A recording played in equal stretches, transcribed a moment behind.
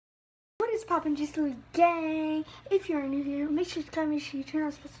What's poppin', Just Louie gang? If you're new here, make sure to make sure you turn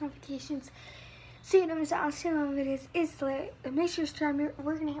on post notifications so you don't miss out on seeing my videos. It's lit. Make sure to subscribe.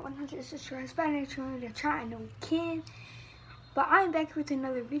 We're gonna hit 100 subscribers by next week. To try, I know we can. But I'm back with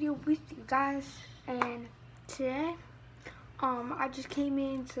another video with you guys, and today, I just came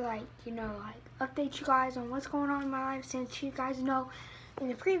in to update you guys on what's going on in my life. Since you guys know, in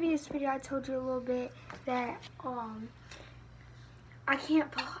the previous video, I told you a little bit that I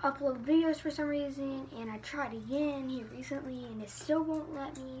can't upload videos for some reason, and I tried again here recently and it still won't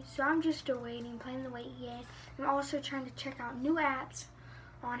let me, so I'm just still waiting, playing the wait game. I'm also trying to check out new apps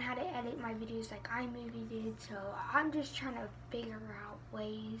on how to edit my videos like iMovie did, so I'm just trying to figure out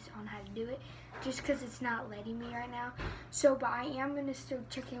ways on how to do it just because it's not letting me right now. So, but I am going to still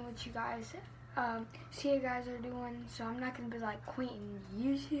check in with you guys, see how you guys are doing, so I'm not going to be like quitting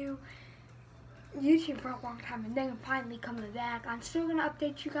YouTube for a long time and then finally coming back. I'm still gonna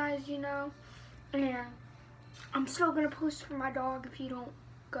update you guys, you know, and I'm still gonna post for my dog. If you don't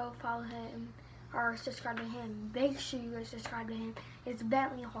go follow him or subscribe to him, make sure you go subscribe to him. It's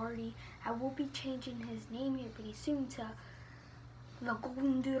Bentley Hardy. I will be changing his name here pretty soon to the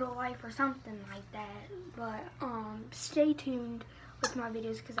Golden Doodle Life or something like that. But stay tuned with my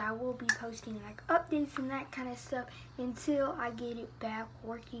videos because I will be posting like updates and that kind of stuff until I get it back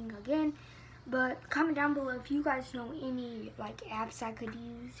working again. But comment down below if you guys know any like apps I could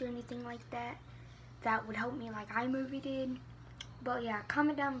use or anything like that that would help me like iMovie did. But yeah,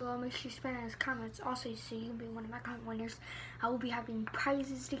 comment down below. Make sure you spam those comments also so you can be one of my comment winners. I will be having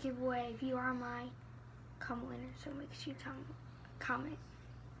prizes to give away if you are my comment winner. So make sure you comment,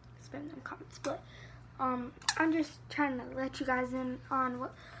 spam them comments. But I'm just trying to let you guys in on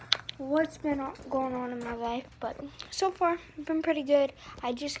what's been going on in my life. But so far, it's been pretty good.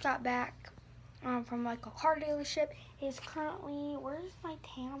 I just got back from like a car dealership. It's currently, where's my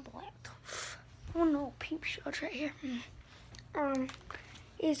tablet? Oh no, peep show's right here.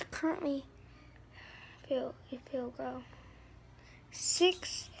 It's currently, if it'll go,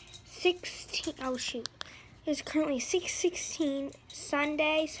 6:16, oh shoot. It's currently 6:16,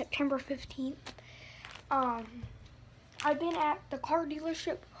 Sunday, September 15th. I've been at the car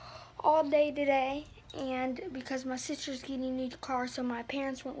dealership all day today, and because my sister's getting a new car, so my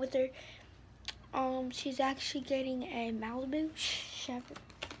parents went with her. She's actually getting a Malibu, Chevy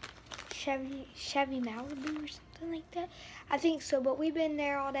Malibu or something like that. I think so, but we've been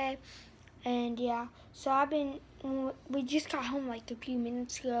there all day, and yeah. So we just got home like a few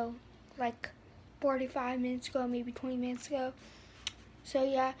minutes ago, like 45 minutes ago, maybe 20 minutes ago. So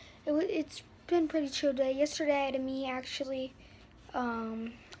yeah, it's been pretty chill day. Yesterday to me actually, I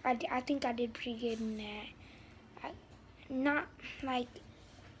think I did pretty good in that. Not like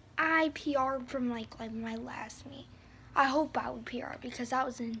I PR'd from like my last meet. I hope I would PR because that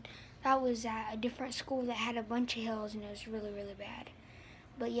was at a different school that had a bunch of hills and it was really, really bad.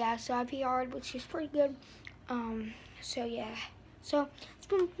 But yeah, so I PR'd, which is pretty good. So yeah, so it's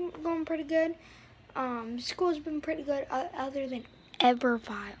been going pretty good. School's been pretty good other than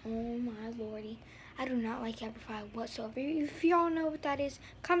Everfi. Oh my lordy, I do not like Everfi whatsoever. If y'all know what that is,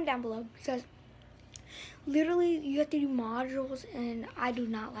 comment down below because literally you have to do modules and I do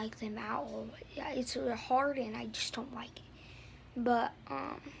not like them at all. It's hard and I just don't like it. But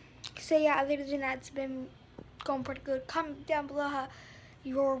so yeah, other than that, it's been going pretty good. Comment down below how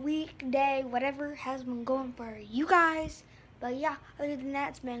your weekday, whatever, has been going for you guys. But yeah, other than that,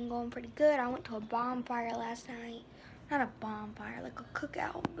 it's been going pretty good. I went to a bonfire last night. Not a bonfire, like a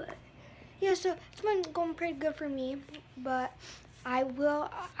cookout, but yeah, so it's been going pretty good for me. But I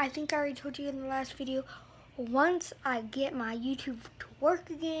think I already told you in the last video, once I get my YouTube to work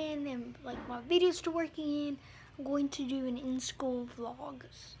again and like my videos to work again, I'm going to do an in-school vlog.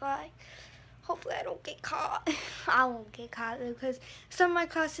 So hopefully I don't get caught. I won't get caught though, because some of my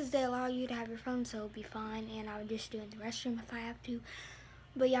classes, they allow you to have your phone, so it'll be fine, and I'll just do it in the restroom if I have to.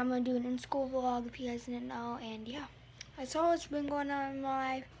 But yeah, I'm going to do an in-school vlog if you guys didn't know, and yeah, that's all that's been going on in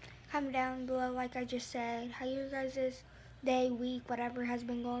my life. Comment down below, like I just said, how you guys' day, week, whatever has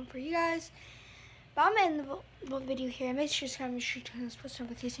been going for you guys. But I'm in the video here. Make sure to subscribe and turn on post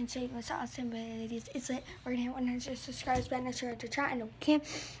notifications so you can miss out on some videos. It's like we're gonna hit 100 subscribers by next year to try, and we can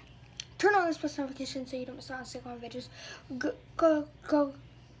turn on those post notifications so you don't miss out on single videos. Go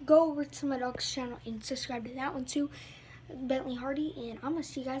over to my dog's channel and subscribe to that one too, Bentley Hardy. And I'm gonna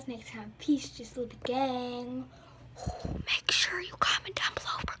see you guys next time. Peace, Just Louie gang. Make sure you comment down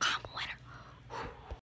below for comment winner.